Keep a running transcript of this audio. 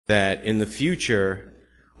that in the future,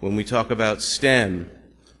 when we talk about STEM,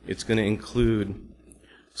 it's going to include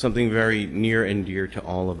something very near and dear to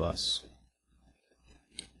all of us.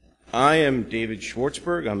 I am David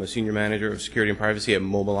Schwartzberg. I'm a Senior Manager of Security and Privacy at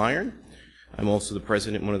Mobile Iron. I'm also the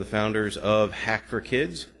president and one of the founders of Hack for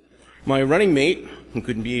Kids. My running mate, who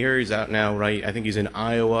couldn't be here, he's out now, right? I think he's in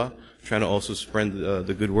Iowa, trying to also spread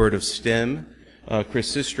the good word of STEM.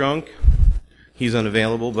 Chris Sistrunk, he's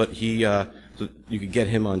unavailable, but so you could get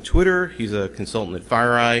him on Twitter. He's a consultant at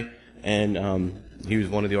FireEye, and he was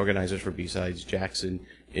one of the organizers for B-Sides Jackson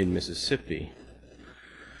in Mississippi.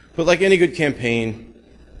 But like any good campaign,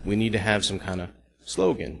 we need to have some kind of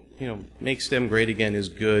slogan. You know, make STEM great again is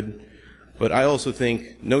good, but I also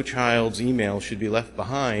think no child's email should be left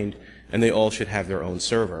behind, and they all should have their own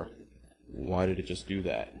server. Why did it just do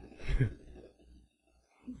that?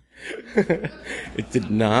 It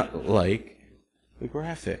did not like the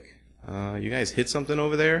graphic. You guys hit something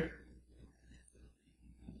over there?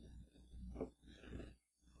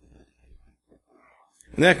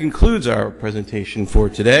 And that concludes our presentation for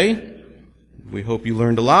today. We hope you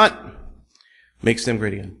learned a lot. Make STEM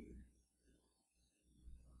great again.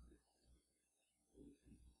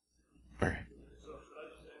 All right.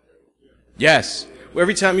 Yes.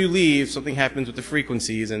 Every time you leave, something happens with the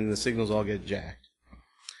frequencies and the signals all get jacked.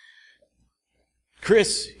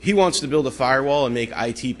 Chris, he wants to build a firewall and make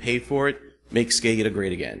IT pay for it, make SCADA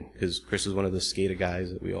great again, because Chris is one of the SCADA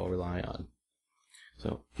guys that we all rely on.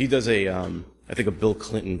 So he does I think a Bill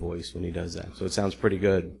Clinton voice when he does that, so it sounds pretty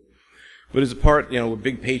good. But as a part, we're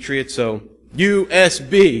big patriots, so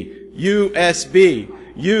USB, USB,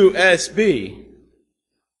 USB.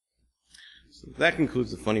 So that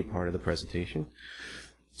concludes the funny part of the presentation.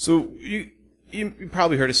 So you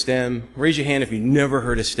probably heard of STEM. Raise your hand if you never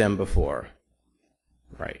heard of STEM before.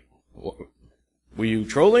 Right. Were you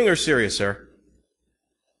trolling or serious, sir?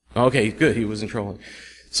 Okay, good. He wasn't trolling.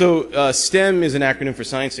 So STEM is an acronym for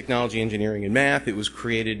Science, Technology, Engineering, and Math. It was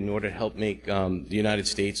created in order to help make the United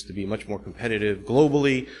States to be much more competitive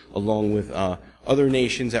globally, along with other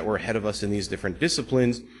nations that were ahead of us in these different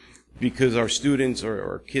disciplines, because our students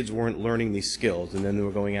or kids weren't learning these skills, and then they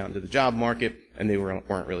were going out into the job market, and they weren't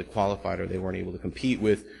really qualified, or they weren't able to compete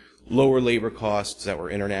with lower labor costs that were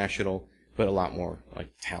international, but a lot more like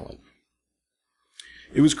talent.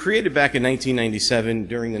 It was created back in 1997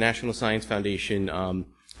 during the National Science Foundation.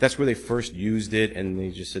 That's where they first used it, and they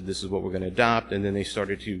just said, this is what we're going to adopt, and then they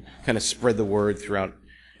started to kind of spread the word throughout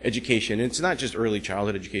education. And it's not just early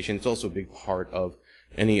childhood education, it's also a big part of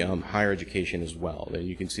any higher education as well. And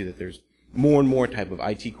you can see that there's more and more type of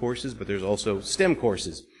IT courses, but there's also STEM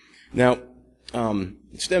courses. Now,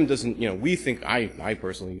 STEM doesn't, we think, I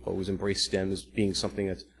personally always embrace STEM as being something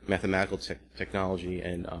that's mathematical technology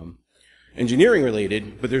and engineering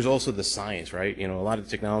related, but there's also the science, right? A lot of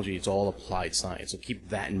technology, it's all applied science, so keep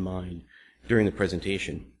that in mind during the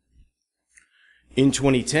presentation. In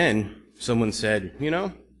 2010, someone said, you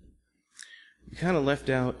kind of left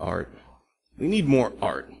out art. We need more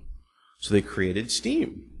art. So they created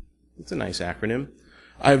STEAM. It's a nice acronym.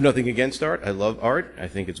 I have nothing against art. I love art. I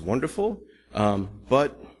think it's wonderful.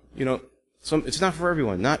 But, it's not for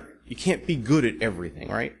everyone. You can't be good at everything,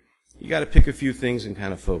 right? You got to pick a few things and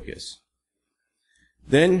kind of focus.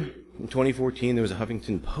 Then, in 2014, there was a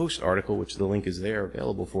Huffington Post article, which the link is there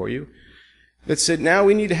available for you, that said, now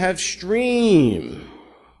we need to have STREAM.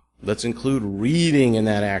 Let's include reading in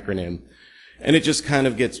that acronym. And it just kind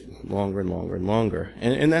of gets longer and longer and longer.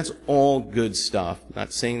 And that's all good stuff.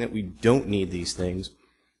 Not saying that we don't need these things,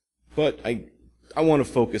 but I want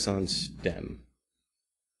to focus on STEM.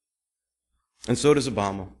 And so does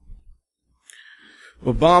Obama.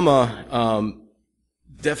 Obama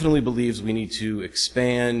definitely believes we need to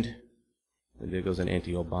expand. And there goes an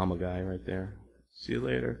anti-Obama guy right there. See you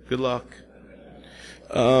later. Good luck.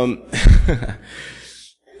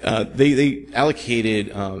 They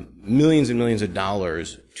allocated millions and millions of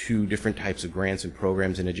dollars to different types of grants and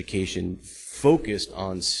programs in education focused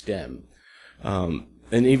on STEM, and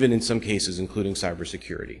even in some cases including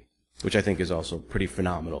cybersecurity, which I think is also pretty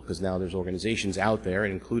phenomenal, because now there's organizations out there,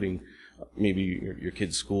 including maybe your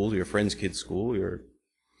kid's school, your friend's kid's school, your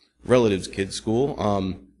relative's kid's school,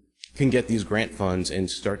 can get these grant funds and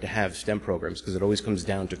start to have STEM programs, because it always comes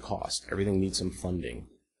down to cost. Everything needs some funding.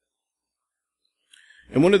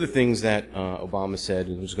 And one of the things that Obama said,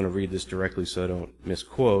 and I'm just going to read this directly so I don't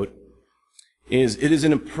misquote, is it is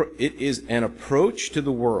an approach to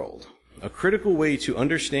the world, a critical way to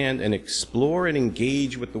understand and explore and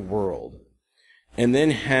engage with the world, and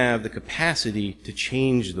then have the capacity to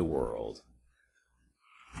change the world.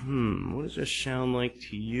 What does this sound like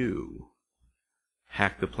to you?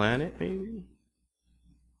 Hack the planet, maybe?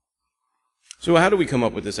 So how do we come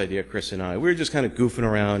up with this idea, Chris and I? We were just kind of goofing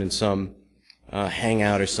around in some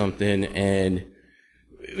hangout or something, and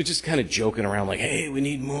we were just kind of joking around like, hey, we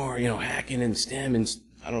need more, hacking and STEM, and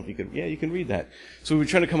I don't know if you could, yeah, you can read that. So we were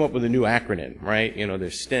trying to come up with a new acronym, right?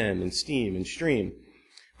 There's STEM and STEAM and STREAM.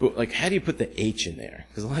 But like, how do you put the H in there?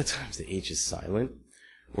 Because a lot of times the H is silent,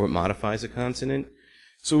 or it modifies a consonant.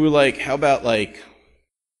 So we were like, how about like...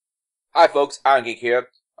 Hi folks, Iron Geek here.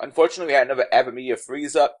 Unfortunately, we had another AvidMedia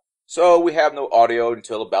freeze up, so we have no audio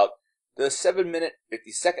until about the 7-minute,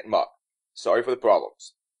 50-second mark. Sorry for the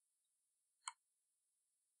problems.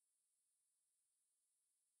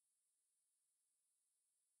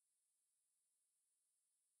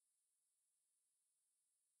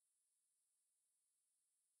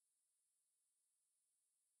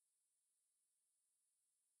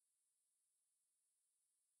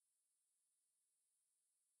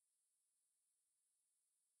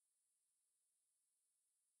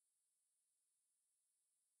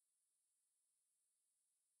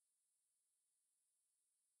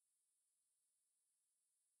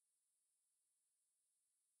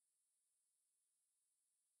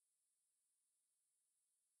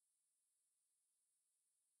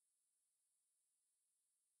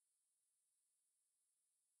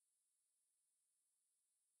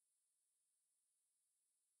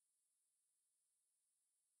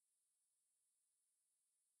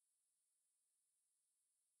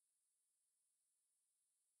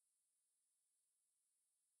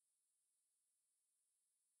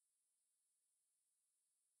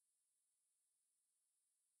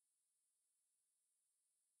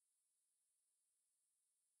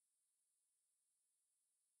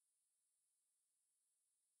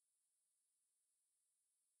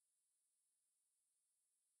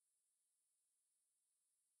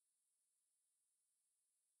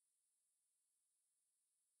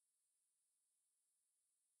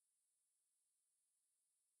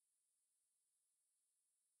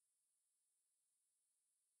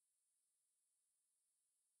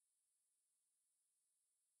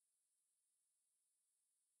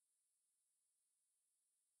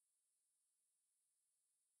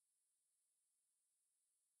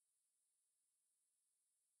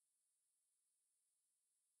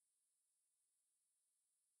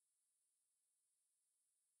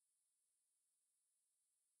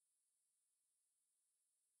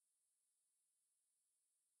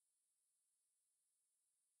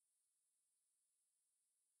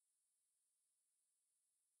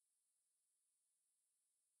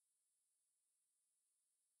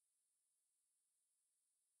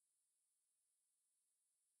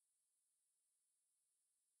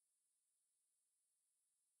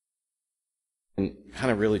 and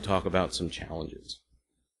kind of really talk about some challenges.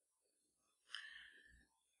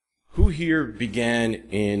 Who here began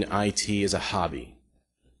in IT as a hobby?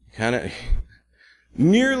 Kind of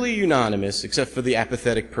nearly unanimous, except for the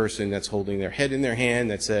apathetic person that's holding their head in their hand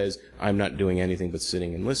that says, I'm not doing anything but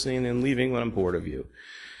sitting and listening and leaving when I'm bored of you.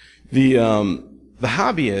 The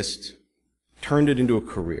hobbyist turned it into a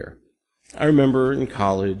career. I remember in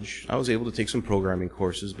college, I was able to take some programming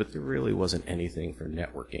courses, but there really wasn't anything for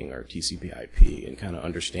networking or TCP/IP and kind of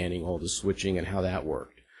understanding all the switching and how that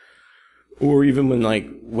worked. Or even when like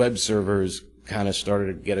web servers kind of started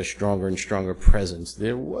to get a stronger and stronger presence,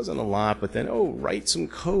 there wasn't a lot, but then, write some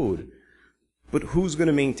code. But who's going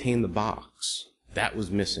to maintain the box? That was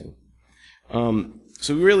missing.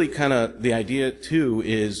 So really kind of the idea too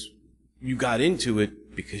is you got into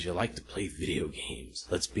it because you like to play video games.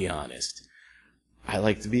 Let's be honest. I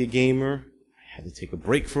like to be a gamer. I had to take a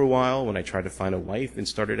break for a while when I tried to find a wife and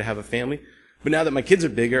started to have a family. But now that my kids are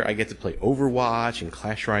bigger, I get to play Overwatch and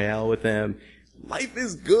Clash Royale with them. Life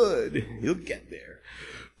is good. You'll get there.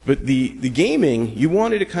 But the gaming, you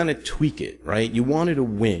wanted to kind of tweak it, right? You wanted to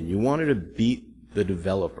win. You wanted to beat the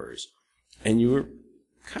developers. And you were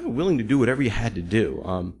kind of willing to do whatever you had to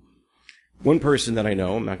do. One person that I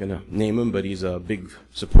know, I'm not going to name him, but he's a big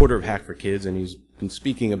supporter of Hack for Kids, and he's been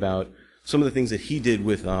speaking about some of the things that he did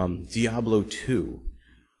with Diablo 2.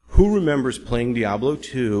 Who remembers playing Diablo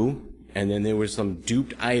 2, and then there were some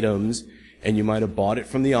duped items, and you might have bought it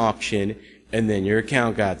from the auction, and then your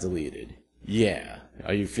account got deleted? Yeah.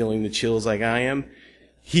 Are you feeling the chills like I am?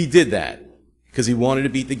 He did that because he wanted to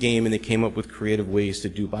beat the game, and they came up with creative ways to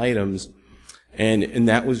dupe items. And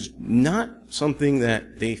that was not something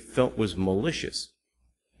that they felt was malicious.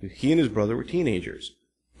 He and his brother were teenagers.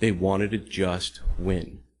 They wanted to just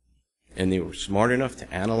win. And they were smart enough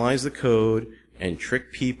to analyze the code and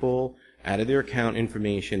trick people out of their account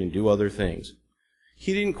information and do other things.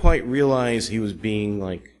 He didn't quite realize he was being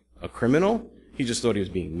like a criminal. He just thought he was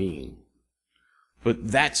being mean.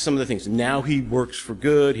 But that's some of the things. Now he works for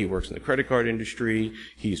good. He works in the credit card industry.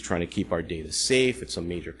 He's trying to keep our data safe at some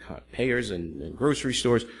major payers and grocery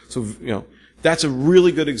stores. So, that's a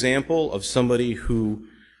really good example of somebody who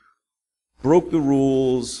broke the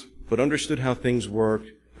rules, but understood how things worked,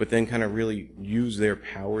 but then kind of really used their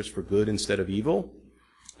powers for good instead of evil.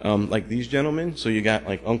 Like these gentlemen. So you got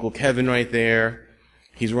like Uncle Kevin right there.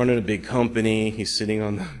 He's running a big company. He's sitting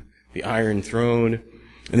on the Iron Throne.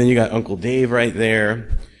 And then you got Uncle Dave right there.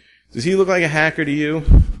 Does he look like a hacker to you?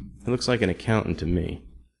 He looks like an accountant to me.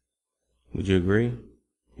 Would you agree?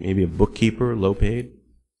 Maybe a bookkeeper, low paid?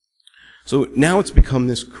 So now it's become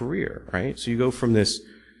this career, right? So you go from this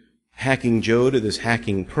hacking Joe to this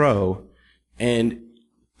hacking pro, and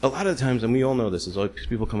a lot of the times, and we all know this, is always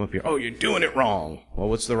people come up here, oh, you're doing it wrong. Well,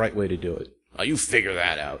 what's the right way to do it? Oh, you figure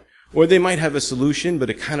that out. Or they might have a solution, but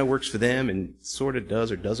it kind of works for them and sort of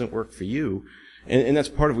does or doesn't work for you. And that's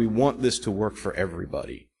part of, we want this to work for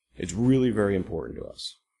everybody. It's really very important to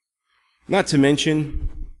us. Not to mention,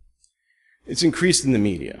 it's increased in the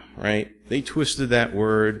media, right? They twisted that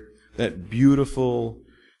word, that beautiful,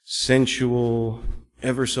 sensual,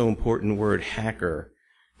 ever so important word, hacker,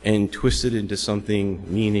 and twisted it into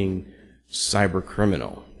something meaning cyber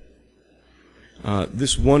criminal.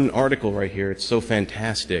 This one article right here, it's so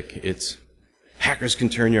fantastic. It's hackers can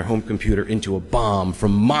turn your home computer into a bomb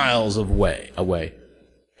from miles away.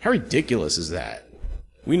 How ridiculous is that?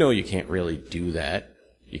 We know you can't really do that.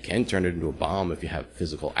 You can turn it into a bomb if you have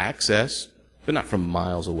physical access, but not from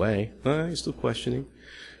miles away. You're still questioning.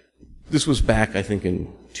 This was back, I think,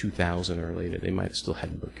 in 2000 or later. They might have still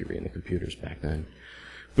had mercury in the computers back then.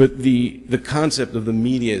 But the concept of the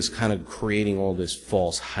media is kind of creating all this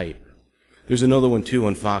false hype. There's another one, too,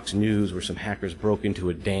 on Fox News where some hackers broke into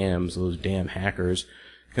a dam. So those damn hackers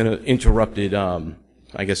kind of interrupted,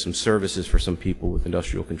 I guess, some services for some people with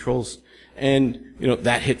industrial controls. And,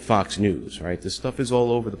 that hit Fox News, right? This stuff is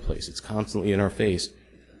all over the place. It's constantly in our face.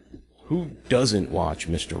 Who doesn't watch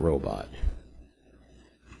Mr. Robot?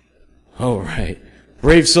 Oh, right.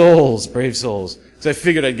 Brave souls, brave souls. Because I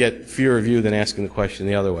figured I'd get fewer of you than asking the question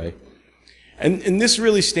the other way. And this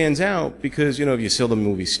really stands out because, if you saw the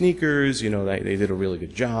movie Sneakers, they did a really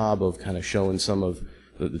good job of kind of showing some of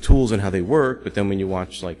the tools and how they work. But then when you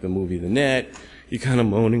watch, like, the movie The Net, you kind of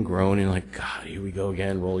moan and groan and you're like, God, here we go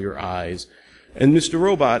again, roll your eyes. And Mr.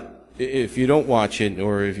 Robot, if you don't watch it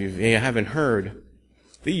or if you haven't heard,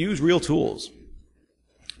 they use real tools.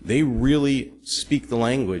 They really speak the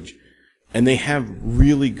language. And they have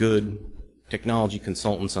really good technology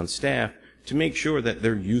consultants on staff to make sure that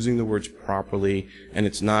they're using the words properly and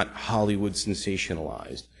it's not Hollywood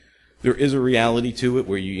sensationalized. There is a reality to it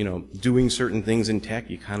where doing certain things in tech,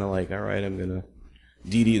 you kind of like, all right, I'm going to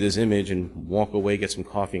DD this image and walk away, get some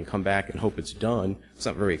coffee and come back and hope it's done. It's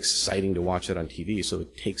not very exciting to watch that on TV, so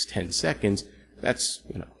it takes 10 seconds. That's,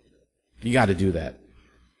 you got to do that.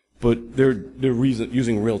 But they're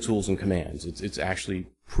using real tools and commands. It's actually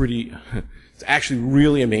it's actually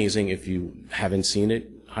really amazing. If you haven't seen it,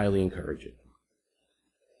 highly encourage it.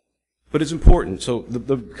 But it's important. So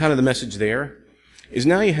the kind of the message there is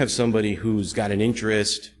now you have somebody who's got an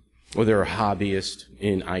interest or they're a hobbyist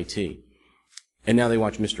in IT. And now they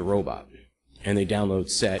watch Mr. Robot and they download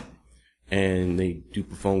SET and they do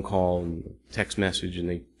a phone call and text message and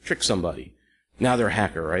they trick somebody. Now they're a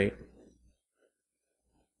hacker, right?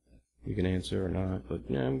 You can answer or not, but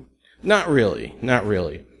not really.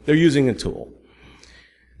 They're using a tool.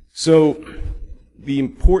 So the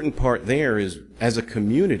important part there is, as a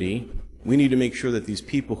community, we need to make sure that these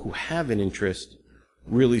people who have an interest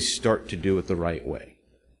really start to do it the right way.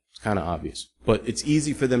 It's kind of obvious. But it's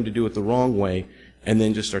easy for them to do it the wrong way and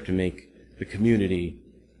then just start to make the community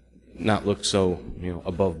not look so,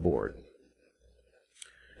 above board.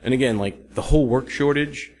 And again, like the whole work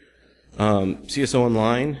shortage, CSO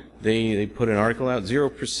Online, they put an article out,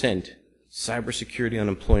 0% cybersecurity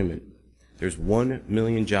unemployment. There's 1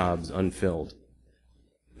 million jobs unfilled.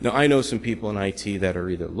 Now, I know some people in IT that are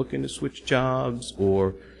either looking to switch jobs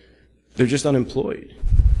or they're just unemployed.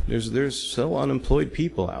 There's still unemployed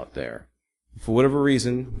people out there. For whatever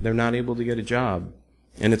reason, they're not able to get a job.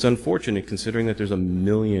 And it's unfortunate considering that there's 1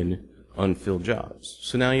 million unfilled jobs.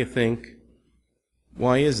 So now you think,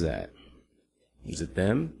 why is that? Is it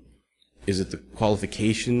them? Is it the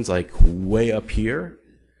qualifications like way up here?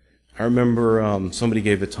 I remember somebody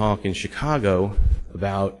gave a talk in Chicago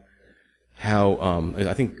about how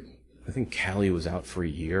I think Callie was out for a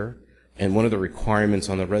year, and one of the requirements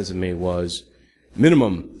on the resume was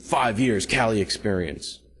minimum 5 years Callie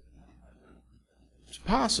experience. It's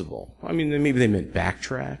possible. I mean, maybe they meant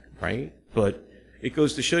backtrack, right? But it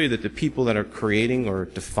goes to show you that the people that are creating or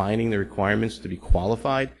defining the requirements to be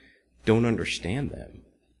qualified don't understand them.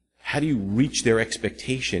 How do you reach their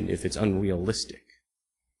expectation if it's unrealistic?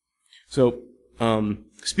 So,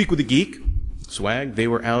 Speak with a Geek, Swag, they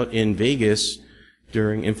were out in Vegas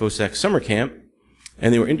during InfoSec summer camp,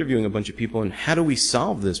 and they were interviewing a bunch of people, and how do we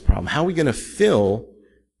solve this problem? How are we going to fill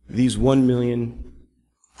these 1 million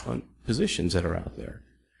positions that are out there?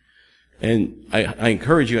 And I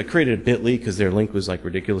encourage you, I created a bit.ly because their link was like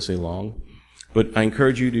ridiculously long, but I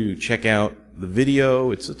encourage you to check out the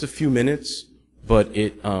video. It's a few minutes, but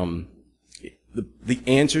the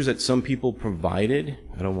answers that some people provided,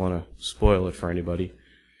 I don't want to spoil it for anybody,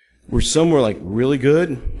 some were like really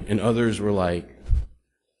good, and others were like,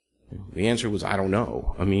 the answer was, I don't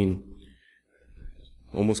know. I mean,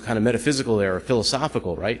 almost kind of metaphysical there, or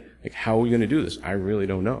philosophical, right? Like, how are we going to do this? I really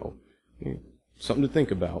don't know. Something to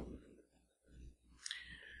think about.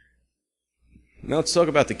 Now let's talk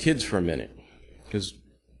about the kids for a minute, because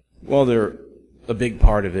while they're a big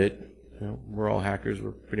part of it, we're all hackers,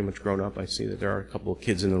 we're pretty much grown up. I see that there are a couple of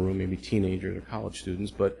kids in the room, maybe teenagers or college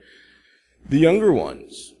students, but the younger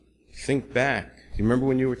ones, think back. Do you remember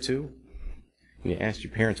when you were 2? And you asked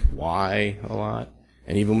your parents why a lot?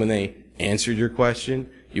 And even when they answered your question,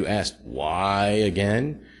 you asked why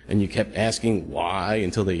again? And you kept asking why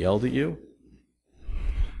until they yelled at you?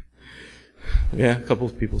 Yeah, a couple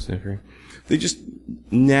of people sniffing. They just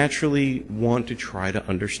naturally want to try to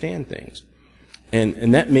understand things.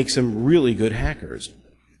 And that makes them really good hackers.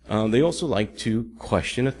 They also like to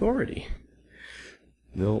question authority.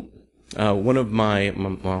 One of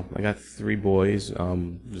well, I got 3 boys,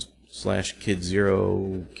 just / kid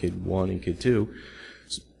 0, kid 1, and kid 2.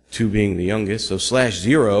 2 being the youngest. So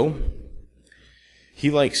 /0,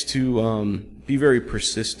 he likes to be very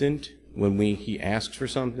persistent when he asks for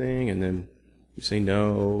something, and then we say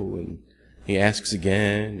no, and he asks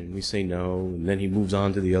again, and we say no, and then he moves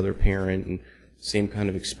on to the other parent, and same kind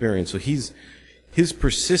of experience. So his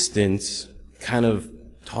persistence kind of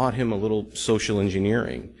taught him a little social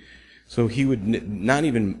engineering. So he would not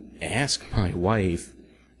even ask my wife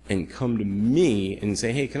and come to me and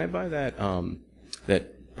say, hey, can I buy that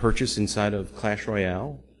purchase inside of Clash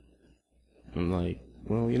Royale? I'm like,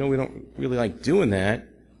 well, we don't really like doing that.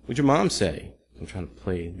 What'd your mom say? I'm trying to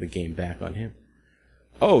play the game back on him.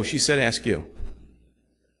 Oh, she said ask you.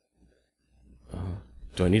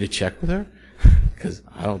 Do I need to check with her? Because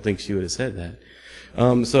I don't think she would have said that.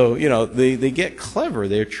 So, they get clever.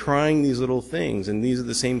 They're trying these little things, and these are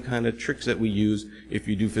the same kind of tricks that we use if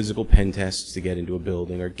you do physical pen tests to get into a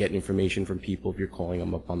building or get information from people if you're calling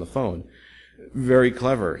them up on the phone. Very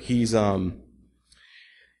clever. He also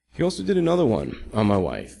did another one on my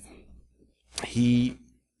wife.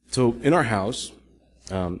 So in our house,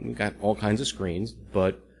 we got all kinds of screens,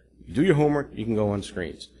 but you do your homework, you can go on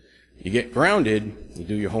screens. You get grounded, you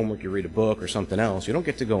do your homework, you read a book or something else, you don't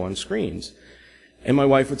get to go on screens. And my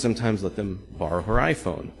wife would sometimes let them borrow her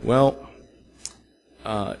iPhone. Well,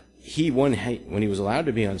 when he was allowed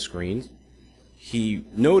to be on screens, he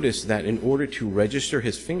noticed that in order to register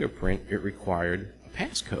his fingerprint, it required a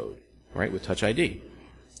passcode, right, with Touch ID.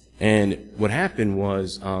 And what happened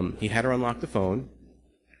was he had her unlock the phone,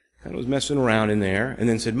 kind of was messing around in there, and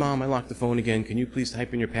then said, Mom, I locked the phone again. Can you please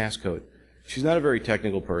type in your passcode? She's not a very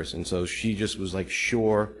technical person, so she just was like,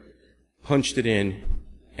 sure, punched it in,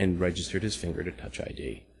 and registered his finger to Touch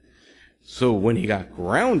ID. So when he got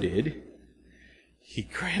grounded, he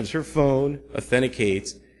grabs her phone,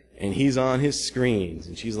 authenticates, and he's on his screens.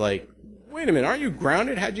 And she's like, wait a minute, aren't you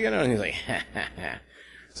grounded? How'd you get on? And he's like, ha, ha, ha.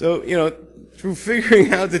 So, through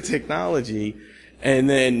figuring out the technology and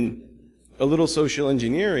then a little social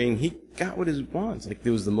engineering, he got what he wants. Like,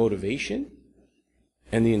 there was the motivation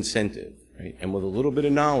and the incentive, right? And with a little bit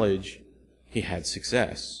of knowledge, he had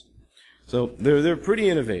success. So they're pretty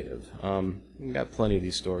innovative. We've got plenty of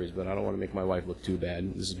these stories, but I don't want to make my wife look too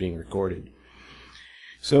bad. This is being recorded.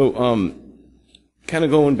 So, kind of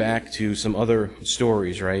going back to some other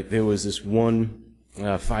stories, right? There was this one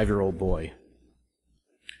 5-year-old boy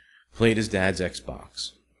played his dad's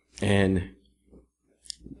Xbox. And,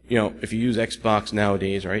 if you use Xbox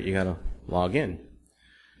nowadays, right, you got to log in.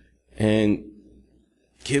 And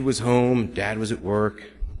kid was home, dad was at work,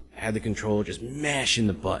 had the controller just mashing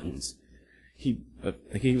the buttons. He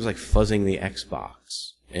was like fuzzing the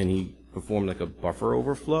Xbox, and he performed like a buffer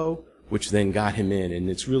overflow, which then got him in.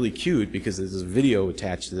 And it's really cute because there's this video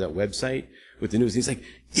attached to that website with the news. He's like,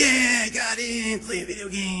 yeah, I got in, playing video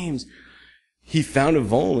games. He found a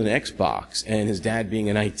vuln in Xbox, and his dad, being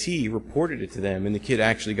in IT, reported it to them, and the kid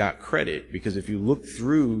actually got credit, because if you look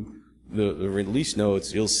through the release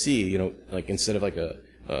notes, you'll see, like instead of like a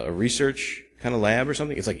research kind of lab or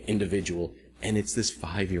something. It's like individual, and it's this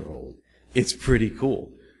 5-year-old. It's pretty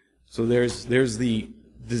cool. So there's the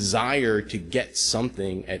desire to get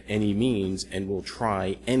something at any means, and will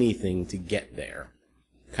try anything to get there.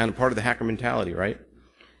 Kind of part of the hacker mentality, right?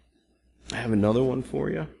 I have another one for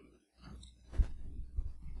you.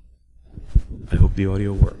 I hope the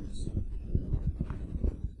audio works.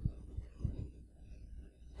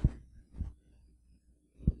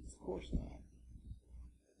 Of course not.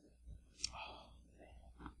 Oh,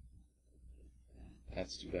 man.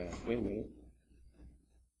 That's too bad. Wait a minute.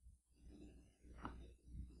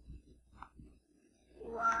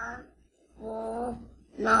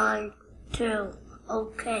 1492.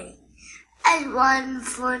 Okay. And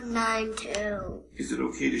 1492. Is it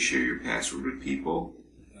okay to share your password with people?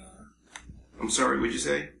 I'm sorry, what'd you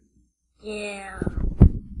say? Yeah.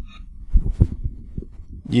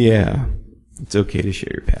 Yeah, it's okay to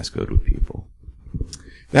share your passcode with people.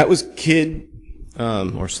 That was Kid,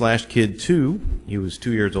 or slash Kid 2. He was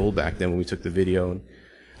 2 years old back then when we took the video. And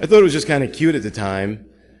I thought it was just kind of cute at the time,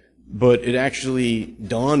 but it actually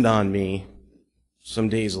dawned on me some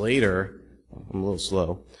days later, I'm a little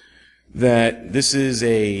slow, that this is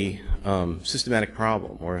a systematic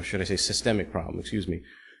problem, or should I say systemic problem, excuse me.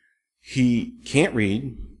 He can't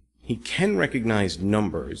read. He can recognize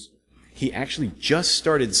numbers. He actually just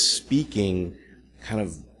started speaking kind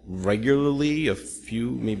of regularly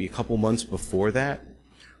maybe a couple months before that.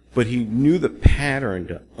 But he knew the pattern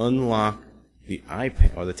to unlock the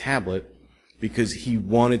iPad or the tablet because he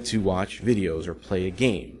wanted to watch videos or play a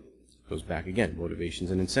game. Goes back again, motivations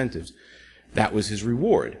and incentives. That was his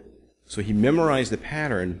reward. So he memorized the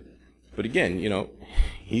pattern. But again,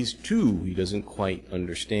 he's 2. He doesn't quite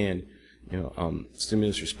understand,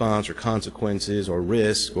 stimulus response or consequences or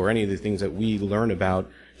risk or any of the things that we learn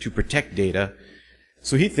about to protect data.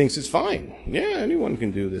 So he thinks it's fine. Yeah, anyone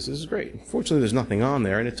can do this. This is great. Fortunately, there's nothing on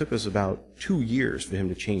there, and it took us about 2 years for him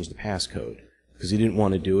to change the passcode because he didn't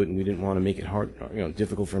want to do it, and we didn't want to make it hard,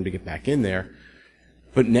 difficult for him to get back in there.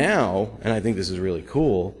 But now, and I think this is really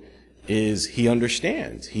cool, is he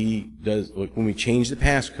understands. He does. Like when we change the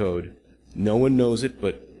passcode, no one knows it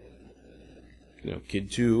but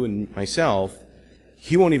Kid 2 and myself.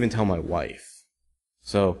 He won't even tell my wife.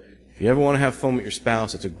 So if you ever want to have fun with your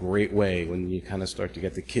spouse, it's a great way when you kind of start to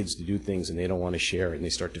get the kids to do things and they don't want to share it and they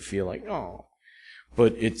start to feel like, oh.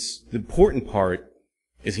 But the important part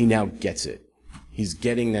is he now gets it. He's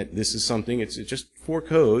getting that this is something, it's just 4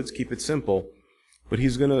 codes, keep it simple. But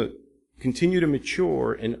he's going to continue to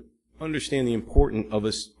mature and understand the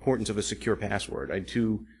importance of a secure password. I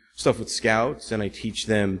do stuff with scouts, and I teach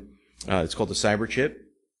them, it's called the cyber chip.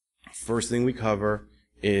 First thing we cover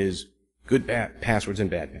is good passwords and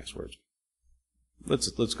bad passwords.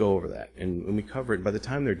 Let's go over that. And when we cover it, by the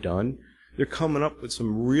time they're done, they're coming up with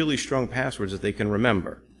some really strong passwords that they can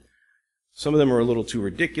remember. Some of them are a little too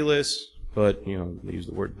ridiculous, but, they use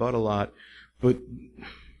the word but a lot. But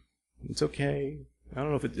it's okay. I don't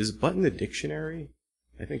know if is but in the dictionary?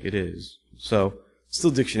 I think it is. So,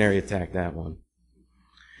 still dictionary attack that one.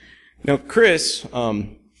 Now, Chris,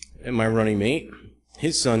 and my running mate,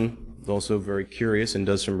 his son is also very curious and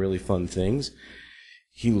does some really fun things.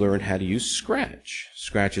 He learned how to use Scratch.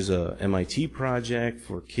 Scratch is a MIT project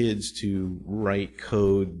for kids to write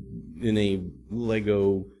code in a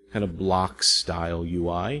Lego kind of block style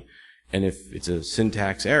UI. And if it's a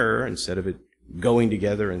syntax error, instead of it going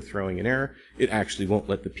together and throwing an error, it actually won't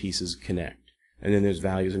let the pieces connect. And then there's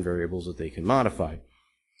values and variables that they can modify.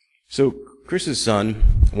 So Chris's son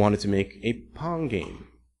wanted to make a Pong game.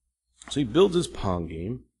 So he builds his Pong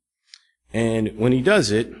game, and when he does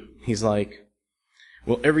it, he's like,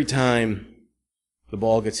 well, every time the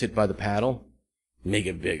ball gets hit by the paddle, make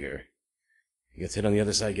it bigger. It gets hit on the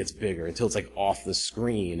other side, it gets bigger, until it's like off the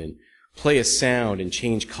screen, and play a sound and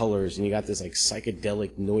change colors, and you got this like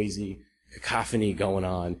psychedelic, noisy cacophony going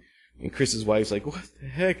on. And Chris's wife's like, what the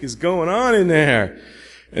heck is going on in there?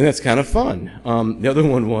 And that's kind of fun. The other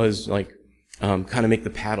one was like, kind of make the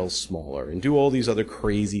paddles smaller and do all these other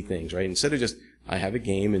crazy things, right? Instead of just, I have a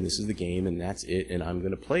game and this is the game and that's it and I'm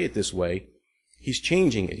going to play it this way, he's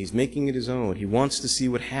changing it. He's making it his own. He wants to see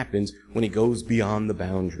what happens when he goes beyond the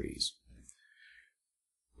boundaries.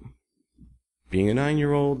 Being a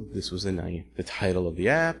 9-year-old, this was the title of the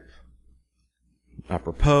app.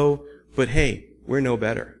 Apropos, but hey, we're no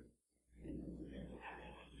better.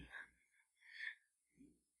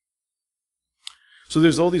 So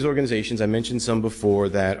there's all these organizations, I mentioned some before,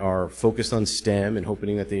 that are focused on STEM and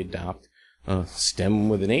hoping that they adopt STEM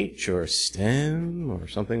with an H or STEM or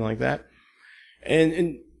something like that.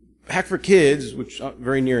 And Hack for Kids, which are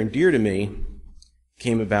very near and dear to me,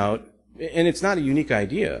 came about, and it's not a unique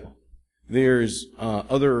idea. There's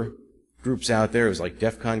other groups out there. It was like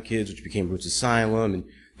DEF CON Kids, which became Roots Asylum, and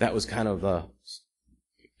that was kind of I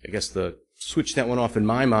guess the switch that went off in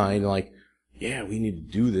my mind, like, yeah, we need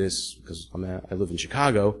to do this, because I live in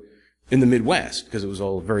Chicago, in the Midwest, because it was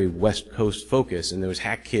all very West Coast focused, and there was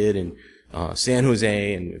Hack Kid and San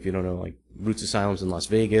Jose, and if you don't know, like, Roots Asylums in Las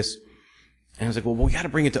Vegas. And I was like, well, we got to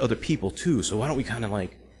bring it to other people, too, so why don't we kind of,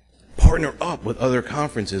 like, partner up with other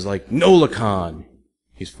conferences like NOLACon.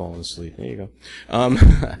 He's falling asleep. There you go.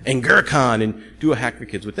 And GrrCon, and do a Hack for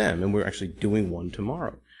Kids with them. And we're actually doing one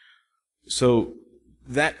tomorrow. So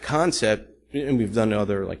that concept, and we've done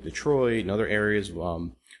other, like Detroit and other areas,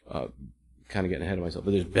 kind of getting ahead of myself.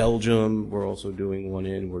 But there's Belgium. We're also doing one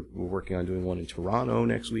we're working on doing one in Toronto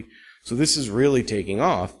next week. So this is really taking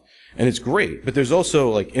off. And it's great. But there's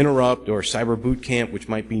also like Interrupt or Cyber Boot Camp, which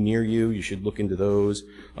might be near you. You should look into those.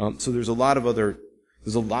 So there's a lot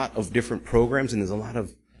of different programs, and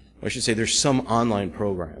there's some online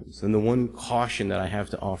programs. And the one caution that I have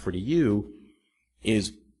to offer to you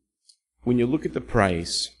is when you look at the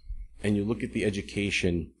price and you look at the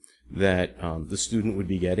education that the student would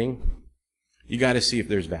be getting, you got to see if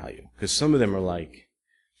there's value. Because some of them are like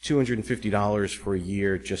 $250 for a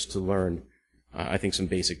year just to learn, I think, some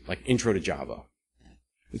basic, like, intro to Java.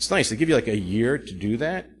 It's nice. They give you like a year to do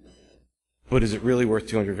that. But is it really worth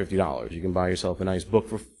 $250? You can buy yourself a nice book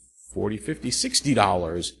for $40, $50,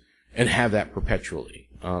 $60 and have that perpetually.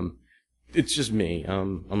 It's just me.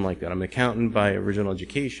 I'm like that. I'm an accountant by original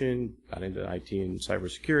education, got into IT and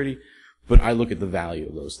cybersecurity, but I look at the value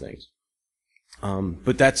of those things.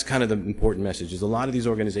 But that's kind of the important message, is a lot of these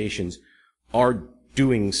organizations are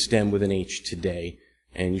doing STEM with an H today,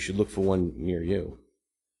 and you should look for one near you.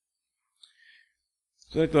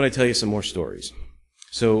 So I thought I'd tell you some more stories.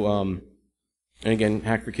 So, and again,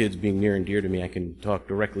 Hack for Kids being near and dear to me, I can talk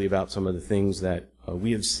directly about some of the things that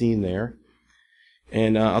we have seen there.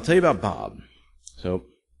 And I'll tell you about Bob. So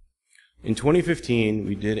in 2015,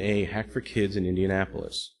 we did a Hack for Kids in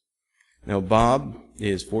Indianapolis. Now, Bob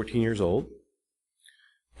is 14 years old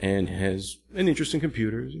and has an interest in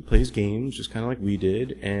computers. He plays games, just kind of like we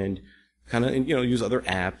did, and kind of, use other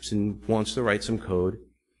apps, and wants to write some code.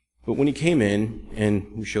 But when he came in and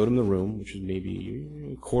we showed him the room, which was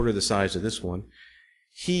maybe a quarter the size of this one,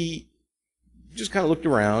 he just kind of looked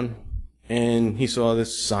around and he saw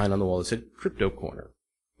this sign on the wall that said Crypto Corner.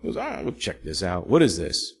 He goes, we'll check this out. What is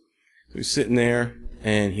this? So he's sitting there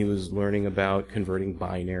and he was learning about converting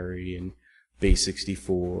binary and base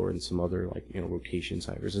 64 and some other, like, rotation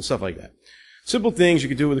ciphers and stuff like that. Simple things you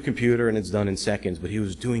could do with a computer and it's done in seconds, but he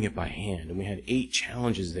was doing it by hand, and we had 8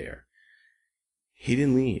 challenges there. He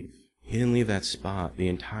didn't leave. He didn't leave that spot the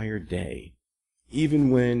entire day.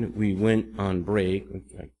 Even when we went on break,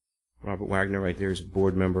 like Robert Wagner right there is a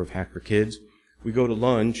board member of Hack for Kids, we go to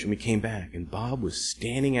lunch and we came back and Bob was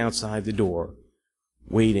standing outside the door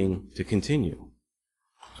waiting to continue.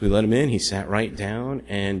 So we let him in, he sat right down,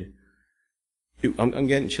 and I'm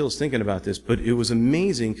getting chills thinking about this, but it was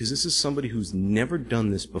amazing because this is somebody who's never done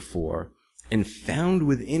this before and found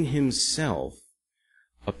within himself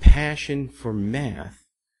a passion for math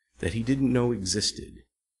that he didn't know existed.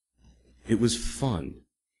 It was fun.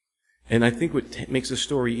 And I think what makes the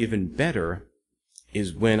story even better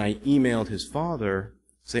is when I emailed his father,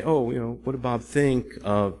 say, what did Bob think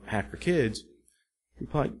of Hack for Kids? He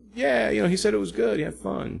replied, yeah, he said it was good, he had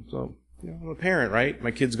fun. So, I'm a parent, right?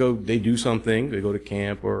 My kids they do something, they go to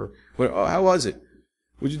camp or, how was it?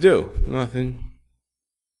 What'd you do? Nothing.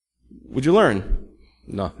 What'd you learn?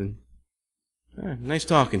 Nothing. Nice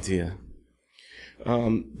talking to you.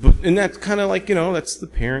 And that's kind of like, that's the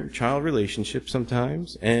parent-child relationship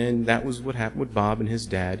sometimes. And that was what happened with Bob and his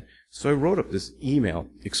dad. So I wrote up this email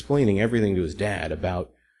explaining everything to his dad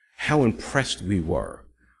about how impressed we were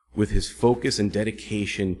with his focus and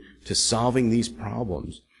dedication to solving these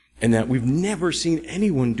problems, and that we've never seen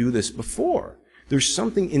anyone do this before. There's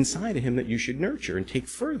something inside of him that you should nurture and take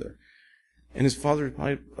further. And his father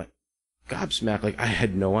replied, gobsmacked, like, I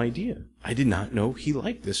had no idea. I did not know he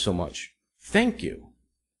liked this so much. Thank you.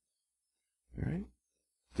 All right?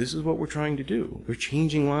 This is what we're trying to do. We're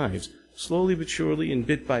changing lives, slowly but surely and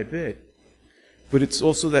bit by bit. But it's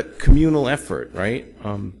also that communal effort, right?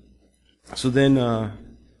 So then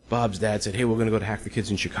Bob's dad said, hey, we're going to go to Hack for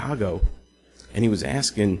Kids in Chicago. And he was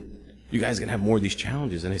asking, you guys going to have more of these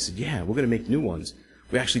challenges? And I said, yeah, we're going to make new ones.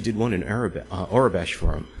 We actually did one in Aurebesh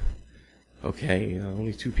for him. Okay,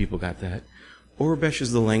 only 2 people got that. Aurebesh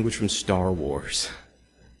is the language from Star Wars.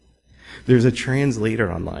 There's a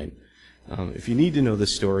translator online. If you need to know the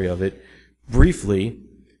story of it, briefly,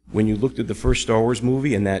 when you looked at the first Star Wars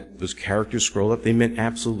movie and those characters scroll up, they meant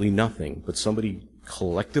absolutely nothing. But somebody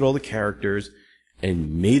collected all the characters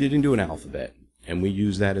and made it into an alphabet. And we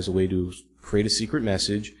used that as a way to create a secret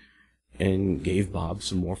message and gave Bob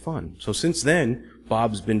some more fun. So since then,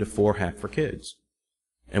 Bob's been to 4 Hack for Kids.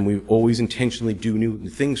 And we always intentionally do new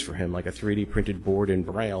things for him, like a 3D printed board in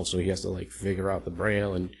Braille, so he has to like figure out the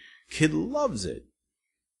Braille, and kid loves it.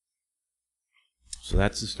 So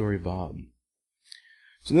that's the story of Bob.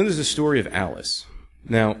 So then there's the story of Alice.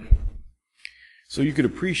 Now, so you could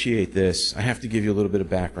appreciate this, I have to give you a little bit of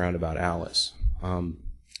background about Alice.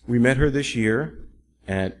 We met her this year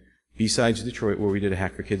at B-Sides Detroit, where we did a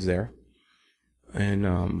Hack for Kids there.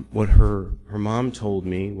 And what her mom told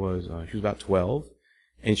me was she was about 12,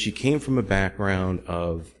 and she came from a background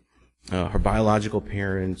of her biological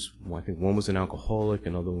parents. I think one was an alcoholic,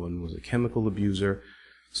 another one was a chemical abuser.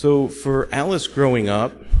 So for Alice growing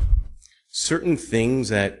up, certain things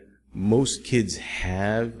that most kids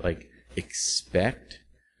have, like expect,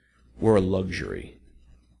 were a luxury.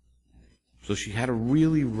 So she had a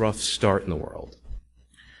really rough start in the world.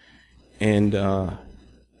 And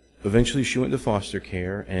eventually she went to foster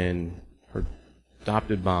care, and her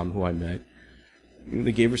adopted mom, who I met,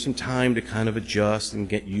 they gave her some time to kind of adjust and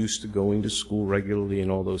get used to going to school regularly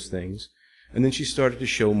and all those things. And then she started to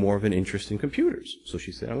show more of an interest in computers. So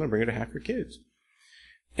she said, I'm going to bring her to Hack for Kids.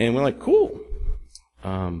 And we're like, cool.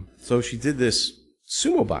 So she did this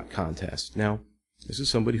sumo bot contest. Now, this is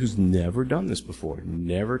somebody who's never done this before,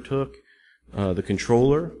 never took the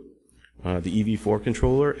controller, the EV4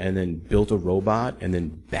 controller, and then built a robot and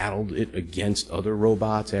then battled it against other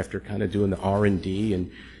robots after kind of doing the R&D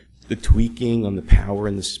and the tweaking on the power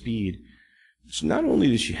and the speed. So not only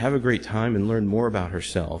did she have a great time and learn more about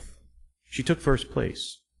herself, she took first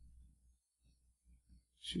place.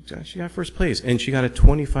 She got first place, and she got a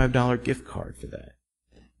 $25 gift card for that.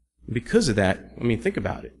 Because of that, I mean, think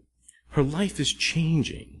about it. Her life is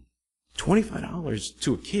changing. $25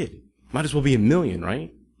 to a kid might as well be $1 million,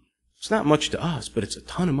 right? It's not much to us, but it's a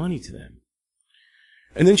ton of money to them.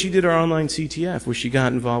 And then she did our online CTF, where she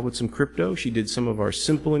got involved with some crypto. She did some of our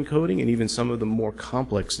simple encoding and even some of the more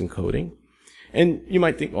complex encoding. And you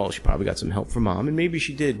might think, well, she probably got some help from mom, and maybe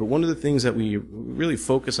she did. But one of the things that we really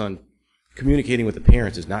focus on communicating with the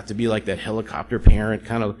parents is not to be like that helicopter parent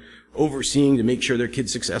kind of overseeing to make sure their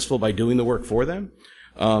kid's successful by doing the work for them.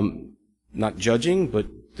 Not judging, but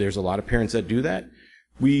there's a lot of parents that do that.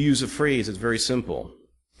 We use a phrase that's very simple.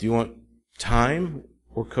 Do you want time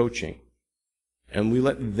or coaching? And we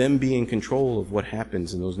let them be in control of what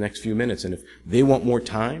happens in those next few minutes. And if they want more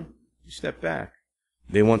time, you step back.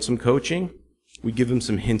 They want some coaching, we give them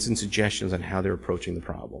some hints and suggestions on how they're approaching the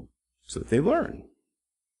problem so that they learn.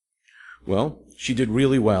 Well, she did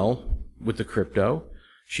really well with the crypto.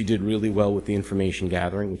 She did really well with the information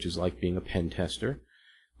gathering, which is like being a pen tester.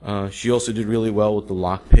 She also did really well with the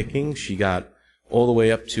lock picking. She got all the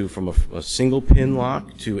way up to from a single pin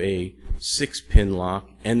lock to a 6-pin lock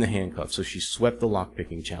and the handcuff. So she swept the lock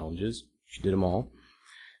picking challenges. She did them all.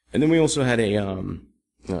 And then we also had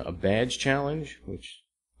a badge challenge, which,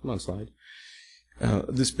 come on, slide.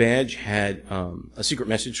 This badge had a secret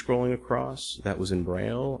message scrolling across that was in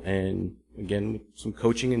Braille, and again, with some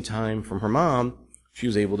coaching and time from her mom, she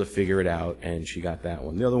was able to figure it out, and she got that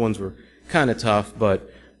one. The other ones were kind of tough, but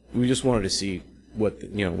we just wanted to see what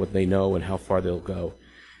they know and how far they'll go.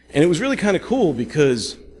 And it was really kind of cool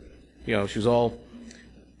because, she was all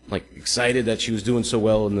like excited that she was doing so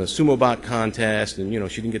well in the sumo bot contest, and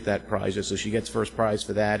she didn't get that prize, so she gets first prize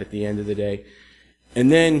for that at the end of the day.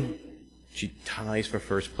 And then she ties for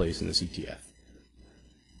first place in the CTF.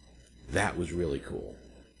 That was really cool.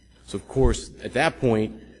 So of course, at that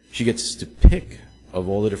point, she gets to pick of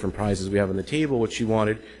all the different prizes we have on the table what she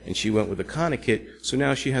wanted, and she went with the Kana kit, so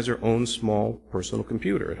now she has her own small personal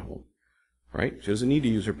computer at home, right? She doesn't need to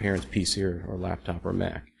use her parents' PC or laptop or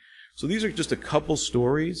Mac. So these are just a couple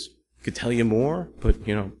stories. Could tell you more, but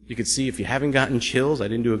you could see if you haven't gotten chills, I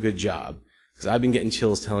didn't do a good job, because I've been getting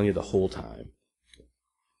chills telling you the whole time.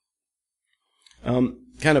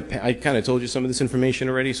 I kind of told you some of this information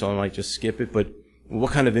already, so I might just skip it, but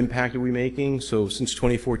what kind of impact are we making? So since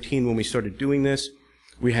 2014, when we started doing this,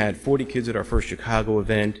 we had 40 kids at our first Chicago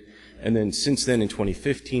event, and then since then in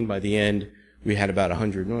 2015, by the end, we had about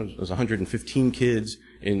 115 kids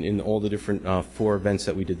in all the different 4 events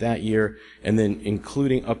that we did that year, and then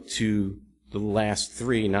including up to the last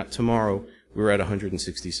 3, not tomorrow, we were at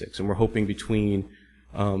 166, and we're hoping between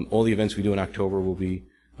all the events we do in October will be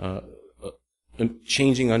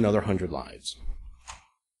changing another 100 lives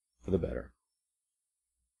for the better.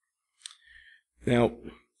 Now,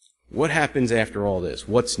 what happens after all this?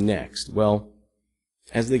 What's next? Well,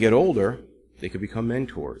 as they get older, they could become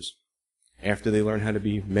mentors. After they learn how to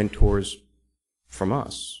be mentors from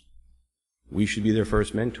us. We should be their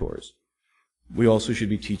first mentors. We also should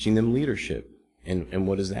be teaching them leadership. And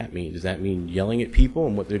what does that mean? Does that mean yelling at people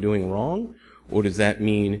and what they're doing wrong? Or does that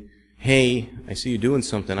mean, hey, I see you doing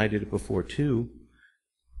something, I did it before too.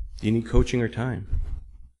 Do you need coaching or time?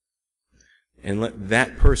 And let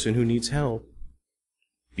that person who needs help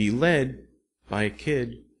be led by a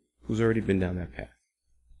kid who's already been down that path.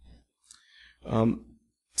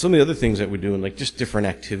 Some of the other things that we're doing, like just different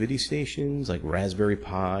activity stations, like Raspberry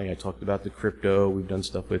Pi. I talked about the crypto. We've done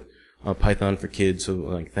stuff with Python for Kids. So,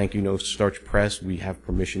 like, thank you, No Starch Press. We have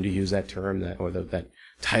permission to use that term, that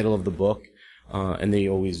title of the book. And they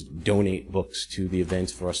always donate books to the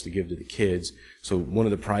events for us to give to the kids. So one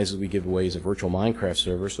of the prizes we give away is a virtual Minecraft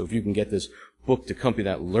server. So if you can get this book to company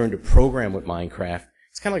that learned to program with Minecraft,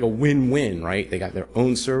 it's kind of like a win-win, right? They got their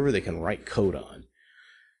own server they can write code on.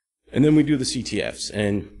 And then we do the CTFs,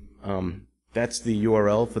 and that's the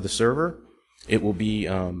URL for the server. It will be,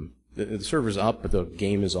 the server's up, but the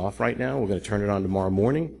game is off right now. We're going to turn it on tomorrow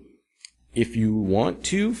morning. If you want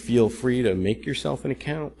to, feel free to make yourself an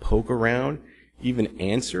account, poke around, even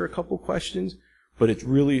answer a couple questions, but it's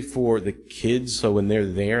really for the kids, so when they're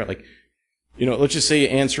there, like, you know, let's just say you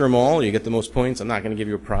answer them all, you get the most points. I'm not going to give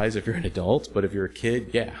you a prize if you're an adult, but if you're a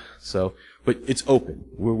kid, yeah. So, but it's open.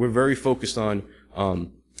 We're very focused on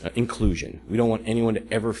inclusion. We don't want anyone to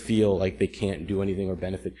ever feel like they can't do anything or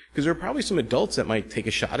benefit. Because there are probably some adults that might take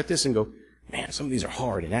a shot at this and go, man, some of these are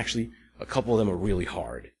hard. And actually, a couple of them are really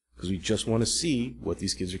hard. Because we just want to see what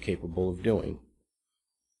these kids are capable of doing.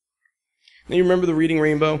 Now, you remember the Reading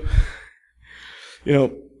Rainbow? You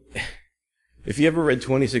know, if you ever read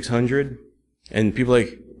 2600, and people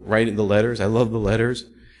like write in the letters, I love the letters.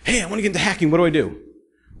 Hey, I want to get into hacking. What do I do?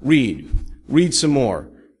 Read. Read some more.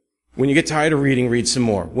 When you get tired of reading, read some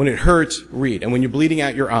more. When it hurts, read. And when you're bleeding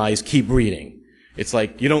out your eyes, keep reading. It's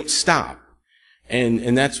like you don't stop.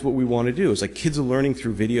 And that's what we want to do. It's like kids are learning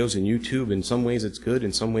through videos and YouTube. In some ways it's good.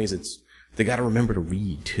 In some ways they got to remember to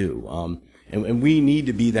read too. And we need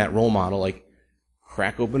to be that role model. Like,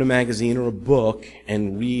 crack open a magazine or a book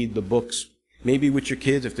and read the books, maybe with your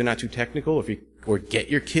kids if they're not too technical, or get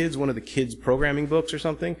your kids one of the kids' programming books or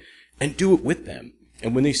something, and do it with them.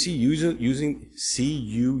 And when they see you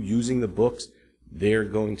using the books, they're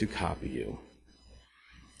going to copy you.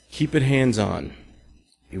 Keep it hands-on.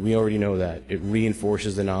 We already know that. It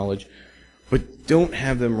reinforces the knowledge. But don't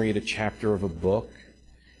have them read a chapter of a book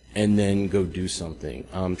and then go do something.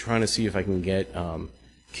 I'm trying to see if I can get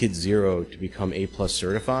Kid Zero to become A+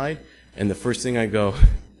 certified. And the first thing I go,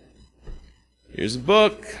 here's a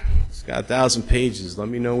book. It's got 1,000 pages. Let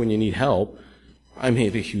me know when you need help. I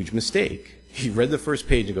made a huge mistake. He read the first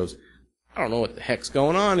page and goes, I don't know what the heck's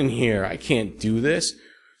going on in here. I can't do this.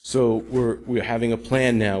 So we're having a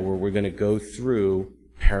plan now where we're going to go through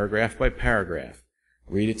paragraph by paragraph.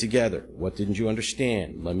 Read it together. What didn't you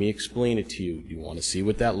understand? Let me explain it to you. Do you want to see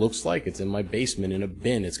what that looks like? It's in my basement in a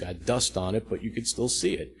bin. It's got dust on it, but you can still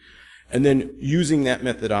see it. And then using that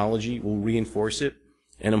methodology, we'll reinforce it.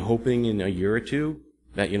 And I'm hoping in a year or two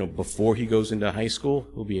that, you know, before he goes into high school,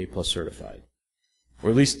 he'll be A+ certified. Or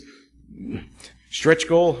at least stretch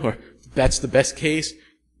goal, or that's the best case,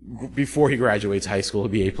 before he graduates high school,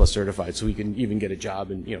 he'll be A+ certified, so he can even get a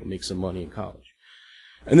job and, you know, make some money in college.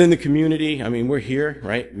 And then the community, I mean, we're here,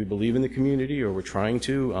 right? We believe in the community, or we're trying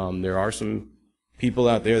to. There are some people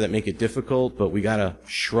out there that make it difficult, but we gotta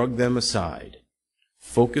shrug them aside.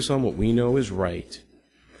 Focus on what we know is right.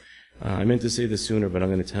 I meant to say this sooner, but I'm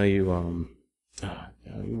going to tell you,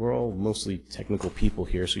 we're all mostly technical people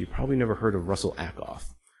here, so you probably never heard of Russell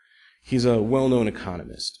Ackoff. He's a well-known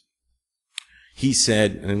economist. He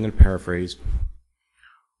said, and I'm going to paraphrase,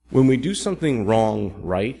 when we do something wrong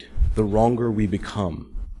right, the wronger we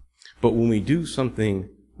become. But when we do something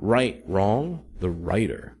right wrong, the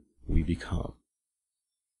righter we become.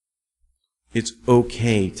 It's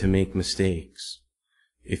okay to make mistakes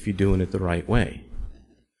if you're doing it the right way.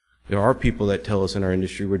 There are people that tell us in our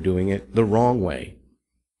industry we're doing it the wrong way,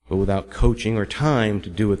 but without coaching or time to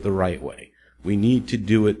do it the right way. We need to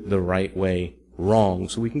do it the right way wrong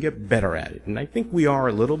so we can get better at it. And I think we are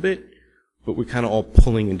a little bit, but we're kind of all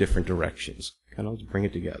pulling in different directions. Kind of bring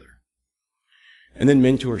it together. And then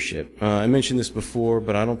mentorship. I mentioned this before,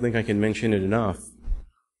 but I don't think I can mention it enough.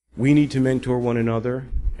 We need to mentor one another,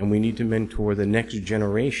 and we need to mentor the next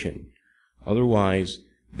generation. Otherwise,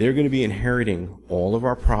 they're going to be inheriting all of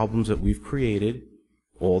our problems that we've created,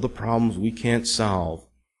 all the problems we can't solve.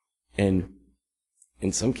 And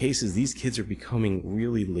in some cases, these kids are becoming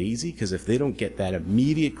really lazy because if they don't get that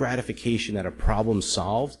immediate gratification that a problem's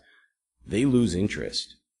solved, they lose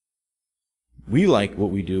interest. We like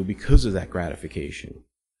what we do because of that gratification.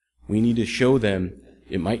 We need to show them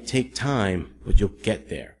it might take time, but you'll get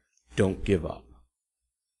there. Don't give up.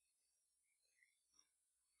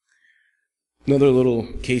 Another little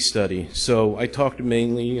case study. So I talked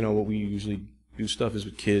mainly, what we usually do stuff is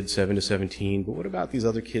with kids 7 to 17, but what about these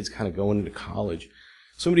other kids kind of going into college?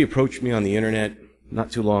 Somebody approached me on the internet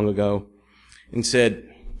not too long ago and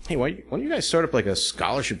said, hey, why don't you guys start up like a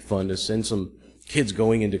scholarship fund to send some kids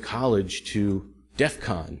going into college to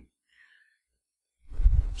DEFCON?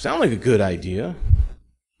 Sound like a good idea.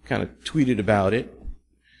 Kind of tweeted about it.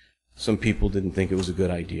 Some people didn't think it was a good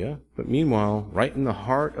idea. But meanwhile, right in the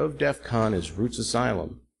heart of DEFCON is Roots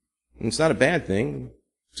Asylum. And it's not a bad thing.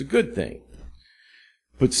 It's a good thing.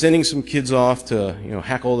 But sending some kids off to,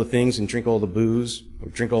 hack all the things and drink all the booze, or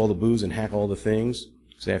drink all the booze and hack all the things,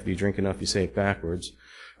 because after you drink enough, you say it backwards.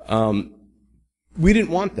 We didn't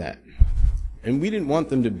want that. And we didn't want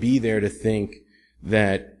them to be there to think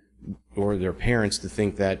that, or their parents to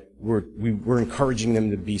think that we were encouraging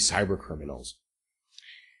them to be cyber criminals.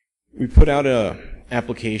 We put out an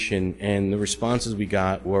application, and the responses we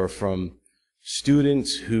got were from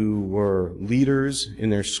students who were leaders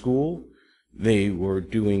in their school. They were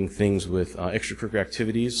doing things with extracurricular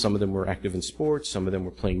activities. Some of them were active in sports. Some of them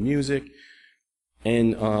were playing music.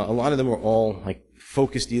 And a lot of them were all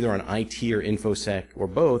focused either on IT or InfoSec or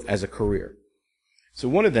both as a career. So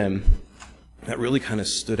one of them that really kind of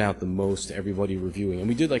stood out the most to everybody reviewing, and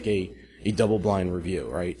we did a double-blind review,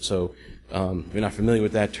 right? So if you're not familiar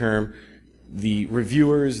with that term, the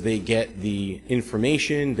reviewers, they get the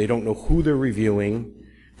information, they don't know who they're reviewing,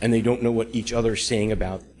 and they don't know what each other is saying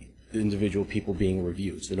about the individual people being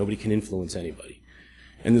reviewed, so nobody can influence anybody.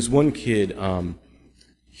 And this one kid,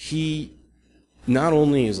 he not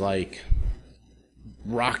only is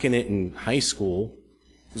rocking it in high school,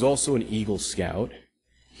 he's also an Eagle Scout,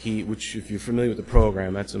 which if you're familiar with the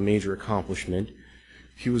program, that's a major accomplishment.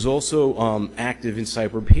 He was also active in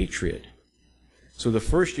Cyber Patriot. So the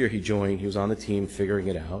first year he joined, he was on the team figuring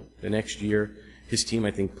it out. The next year, his team,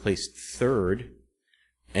 I think, placed third.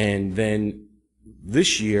 And then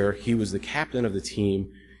this year, he was the captain of the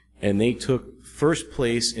team, and they took first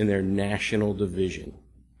place in their national division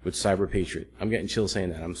with Cyber Patriot. I'm getting chills saying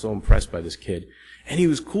that. I'm so impressed by this kid. And he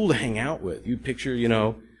was cool to hang out with. You'd picture,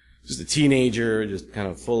 just a teenager, just kind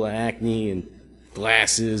of full of acne and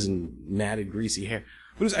glasses and matted, greasy hair.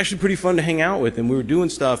 But it was actually pretty fun to hang out with, and we were doing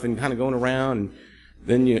stuff and kind of going around and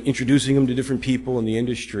then introducing them to different people in the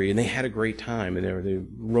industry, and they had a great time, and they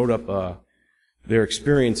wrote up their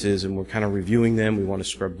experiences, and we're kind of reviewing them. We want to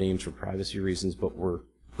scrub names for privacy reasons, but we're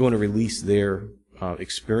going to release their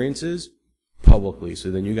experiences publicly,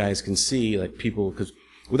 so then you guys can see people, because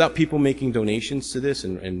without people making donations to this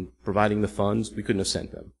and providing the funds, we couldn't have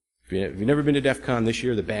sent them. If you've never been to DEF CON this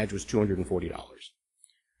year, the badge was $240.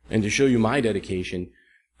 And to show you my dedication,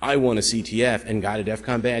 I won a CTF and got a DEF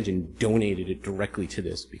CON badge and donated it directly to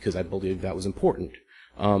this because I believed that was important.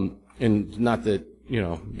 And not that,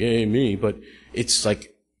 yay me, but it's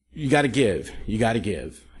you gotta give. You gotta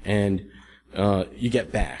give. And you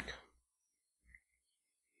get back.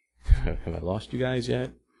 Have I lost you guys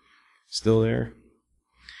yet? Still there?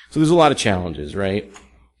 So there's a lot of challenges, right?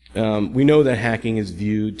 We know that hacking is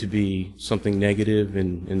viewed to be something negative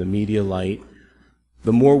in the media light.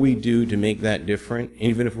 The more we do to make that different,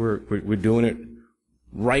 even if we're doing it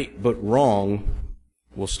right but wrong,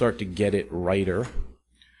 we'll start to get it righter.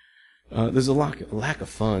 There's a lack of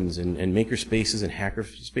funds and maker spaces and hacker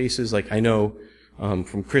spaces. I know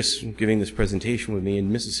from Chris giving this presentation with me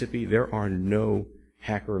in Mississippi, there are no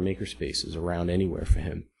hacker or maker spaces around anywhere for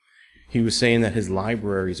him. He was saying that his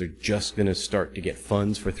libraries are just going to start to get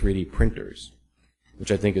funds for 3D printers,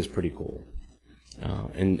 which I think is pretty cool.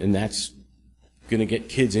 And that's going to get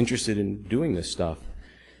kids interested in doing this stuff.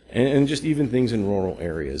 And just even things in rural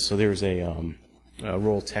areas. So there's a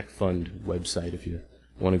Rural Tech Fund website if you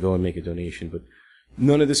want to go and make a donation. But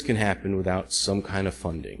none of this can happen without some kind of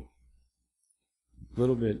funding. A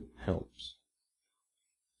little bit helps.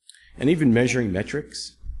 And even measuring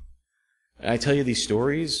metrics. I tell you these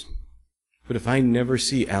stories, but if I never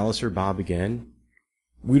see Alice or Bob again,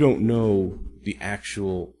 we don't know the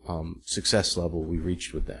actual success level we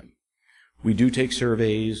reached with them. We do take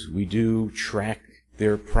surveys, we do track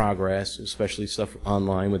their progress, especially stuff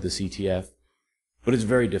online with the CTF, but it's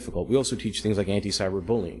very difficult. We also teach things like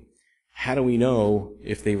anti-cyberbullying. How do we know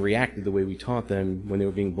if they reacted the way we taught them when they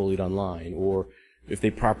were being bullied online, or if they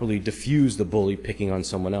properly diffused the bully picking on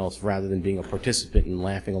someone else rather than being a participant and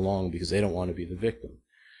laughing along because they don't want to be the victim?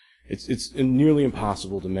 It's nearly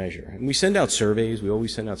impossible to measure. And we send out surveys. We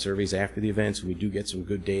always send out surveys after the events, and we do get some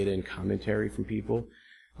good data and commentary from people.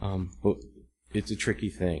 But it's a tricky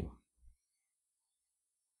thing.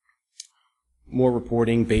 more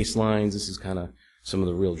reporting, baselines. This is kind of some of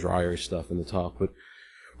the real drier stuff in the talk. But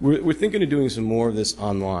we're thinking of doing some more of this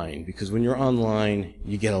online, because when you're online,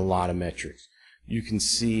 you get a lot of metrics. You can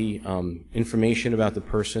see information about the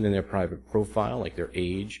person in their private profile, like their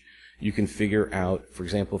age. You can figure out, for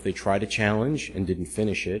example, if they tried a challenge and didn't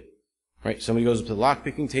finish it. Right? Somebody goes up to the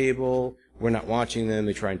lock-picking table. We're not watching them.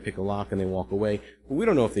 They try and pick a lock and they walk away. But we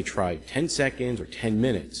don't know if they tried 10 seconds or 10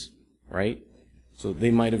 minutes. Right? So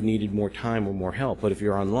they might have needed more time or more help. But if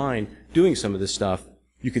you're online doing some of this stuff,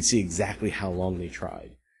 you can see exactly how long they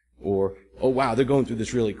tried. Or, oh wow, they're going through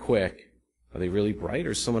this really quick. Are they really bright,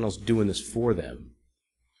 or is someone else doing this for them?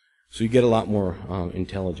 So you get a lot more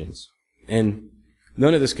intelligence. And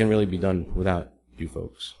none of this can really be done without you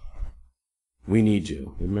folks. We need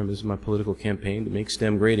you. Remember, this is my political campaign to make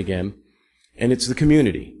STEM great again. And it's the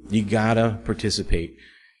community. You gotta participate.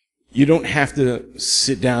 You don't have to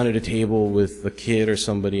sit down at a table with a kid or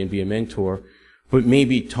somebody and be a mentor, but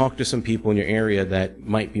maybe talk to some people in your area that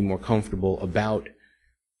might be more comfortable about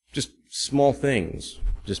just small things.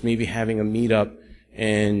 Just maybe having a meetup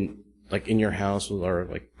and like in your house, or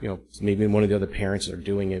like, you know, maybe one of the other parents are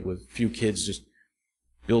doing it with a few kids, just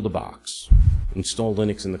build a box, install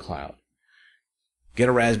Linux in the cloud, get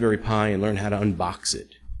a Raspberry Pi and learn how to unbox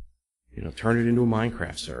it, you know, turn it into a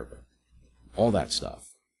Minecraft server, all that stuff.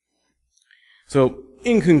 So,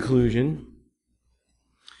 in conclusion,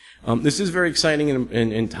 this is very exciting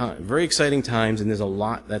and very exciting times, and there's a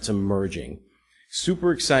lot that's emerging.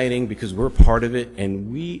 Super exciting because we're part of it,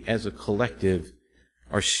 and we as a collective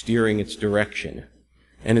are steering its direction.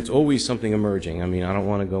 And it's always something emerging. I mean, I don't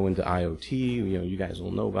want to go into IoT. You know, you guys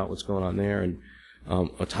will know about what's going on there, and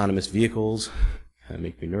autonomous vehicles. That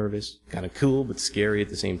make me nervous. Kind of cool, but scary at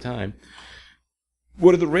the same time.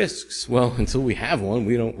 What are the risks? Well, until we have one,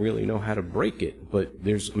 we don't really know how to break it. But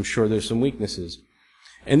I'm sure there's some weaknesses.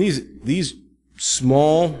 And these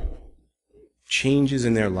small changes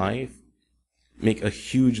in their life make a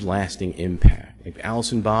huge lasting impact. Like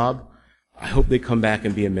Alice and Bob, I hope they come back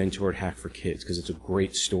and be a mentor at Hack for Kids, because it's a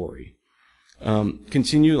great story.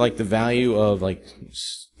 Continue like the value of like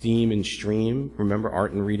STEAM and STREAM. Remember,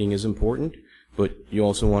 art and reading is important, but you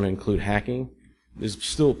also want to include hacking. There's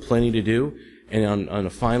still plenty to do. And on a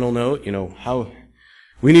final note, you know,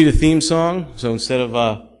 we need a theme song. So instead of,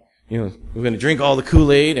 you know, we're going to drink all the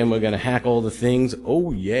Kool-Aid and we're going to hack all the things.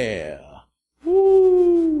 Oh yeah.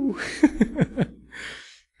 Woo!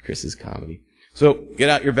 Chris's comedy. So get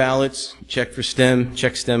out your ballots, check for STEM,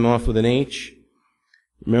 check STEM off with an H.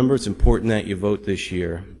 Remember, it's important that you vote this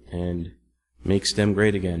year and make STEM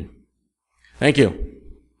great again. Thank you.